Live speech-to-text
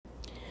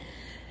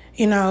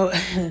You know,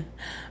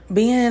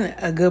 being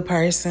a good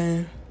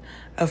person,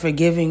 a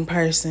forgiving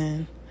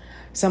person,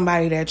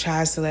 somebody that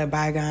tries to let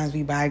bygones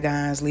be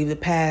bygones, leave the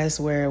past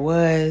where it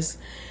was,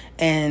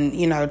 and,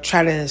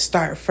 try to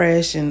start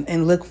fresh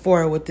and look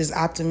forward with this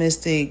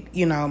optimistic,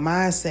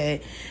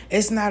 mindset,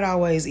 it's not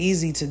always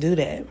easy to do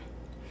that.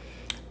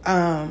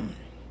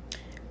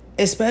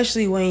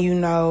 Especially when you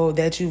know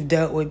that you've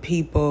dealt with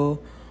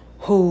people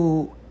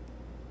who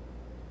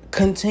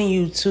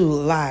continue to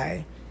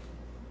lie.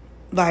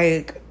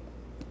 Like,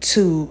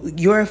 to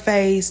your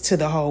face, to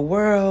the whole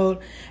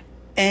world.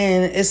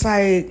 And it's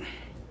like,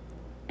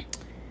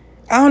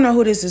 I don't know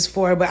who this is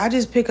for, but I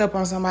just pick up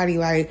on somebody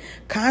like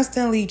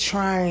constantly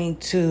trying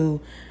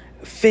to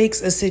fix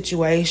a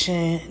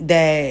situation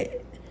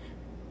that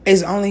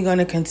is only going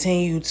to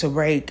continue to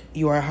break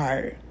your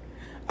heart.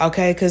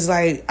 Okay? Because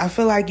I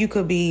feel like you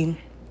could be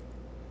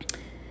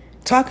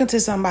talking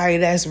to somebody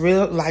that's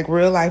real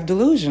life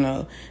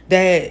delusional,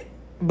 that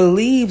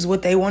believes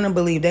what they want to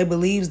believe. They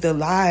believes the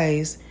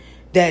lies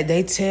that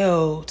they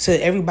tell to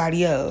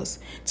everybody else,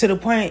 to the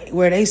point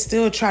where they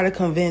still try to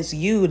convince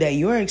you that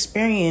your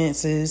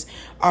experiences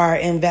are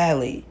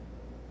invalid.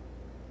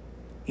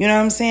 You know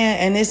what I'm saying?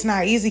 And it's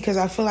not easy, because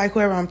I feel like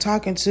whoever I'm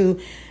talking to,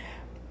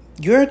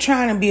 you're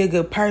trying to be a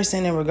good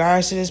person in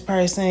regards to this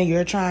person.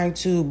 You're trying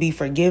to be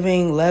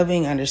forgiving,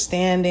 loving,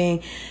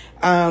 understanding.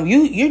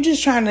 You're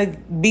just trying to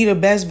be the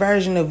best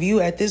version of you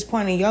at this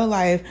point in your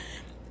life.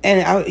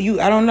 And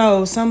I don't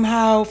know,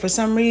 somehow, for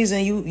some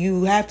reason,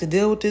 you have to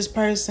deal with this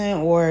person,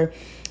 or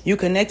you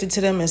connected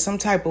to them in some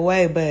type of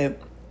way, but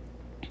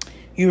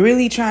you're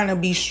really trying to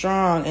be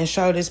strong and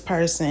show this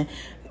person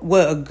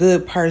what a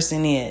good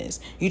person is.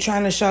 You're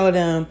trying to show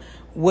them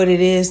what it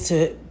is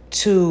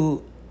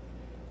to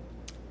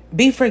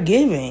be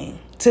forgiving,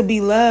 to be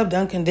loved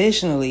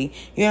unconditionally.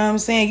 You know what I'm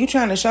saying? You're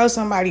trying to show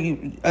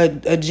somebody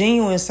a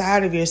genuine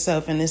side of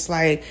yourself, and it's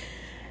like,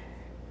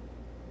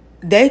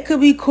 they could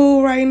be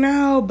cool right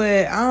now,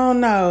 but I don't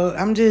know.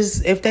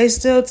 If they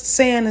still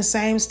saying the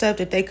same stuff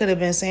that they could have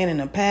been saying in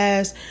the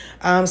past,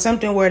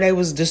 something where they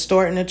was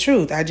distorting the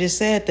truth. I just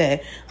said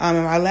that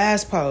in my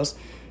last post.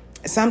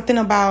 Something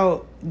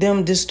about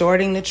them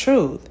distorting the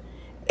truth.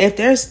 If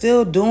they're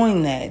still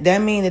doing that,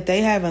 that means that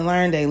they haven't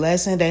learned a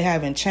lesson. They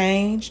haven't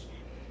changed.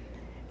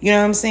 You know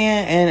what I'm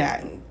saying?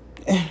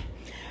 And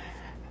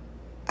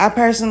I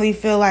personally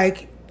feel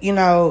like,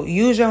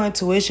 use your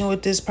intuition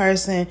with this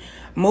person.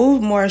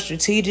 Move more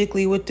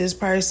strategically with this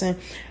person.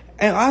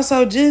 And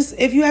also, just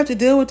if you have to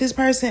deal with this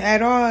person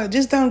at all,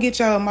 just don't get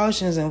your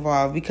emotions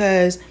involved,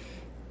 because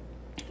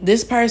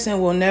this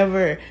person will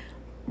never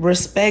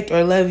respect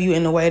or love you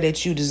in the way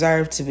that you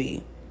deserve to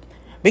be.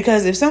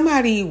 Because if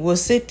somebody will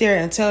sit there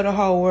and tell the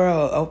whole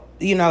world,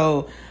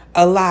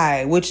 a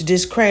lie, which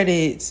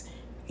discredits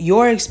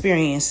your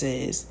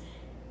experiences,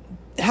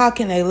 how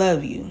can they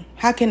love you?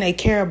 How can they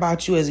care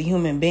about you as a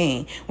human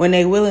being when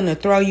they're willing to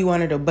throw you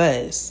under the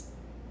bus?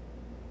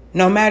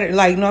 No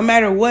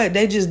matter what,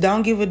 they just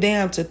don't give a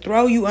damn to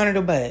throw you under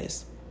the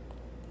bus.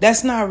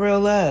 That's not real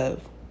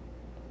love.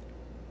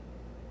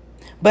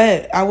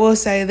 But I will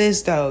say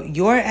this, though.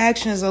 Your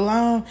actions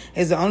alone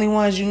is the only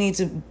ones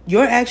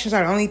your actions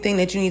are the only thing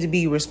that you need to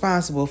be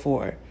responsible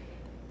for.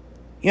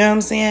 You know what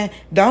I'm saying?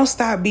 Don't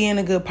stop being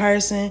a good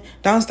person.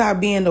 Don't stop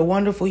being the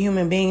wonderful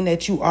human being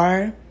that you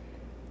are.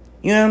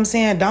 You know what I'm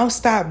saying? Don't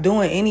stop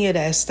doing any of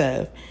that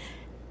stuff.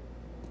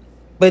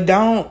 But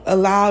don't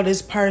allow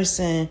this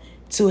person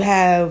to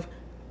have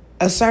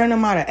a certain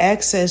amount of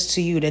access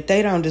to you that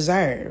they don't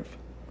deserve.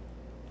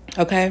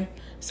 Okay?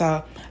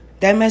 So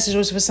that message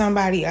was for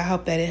somebody. I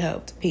hope that it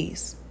helped.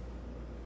 Peace.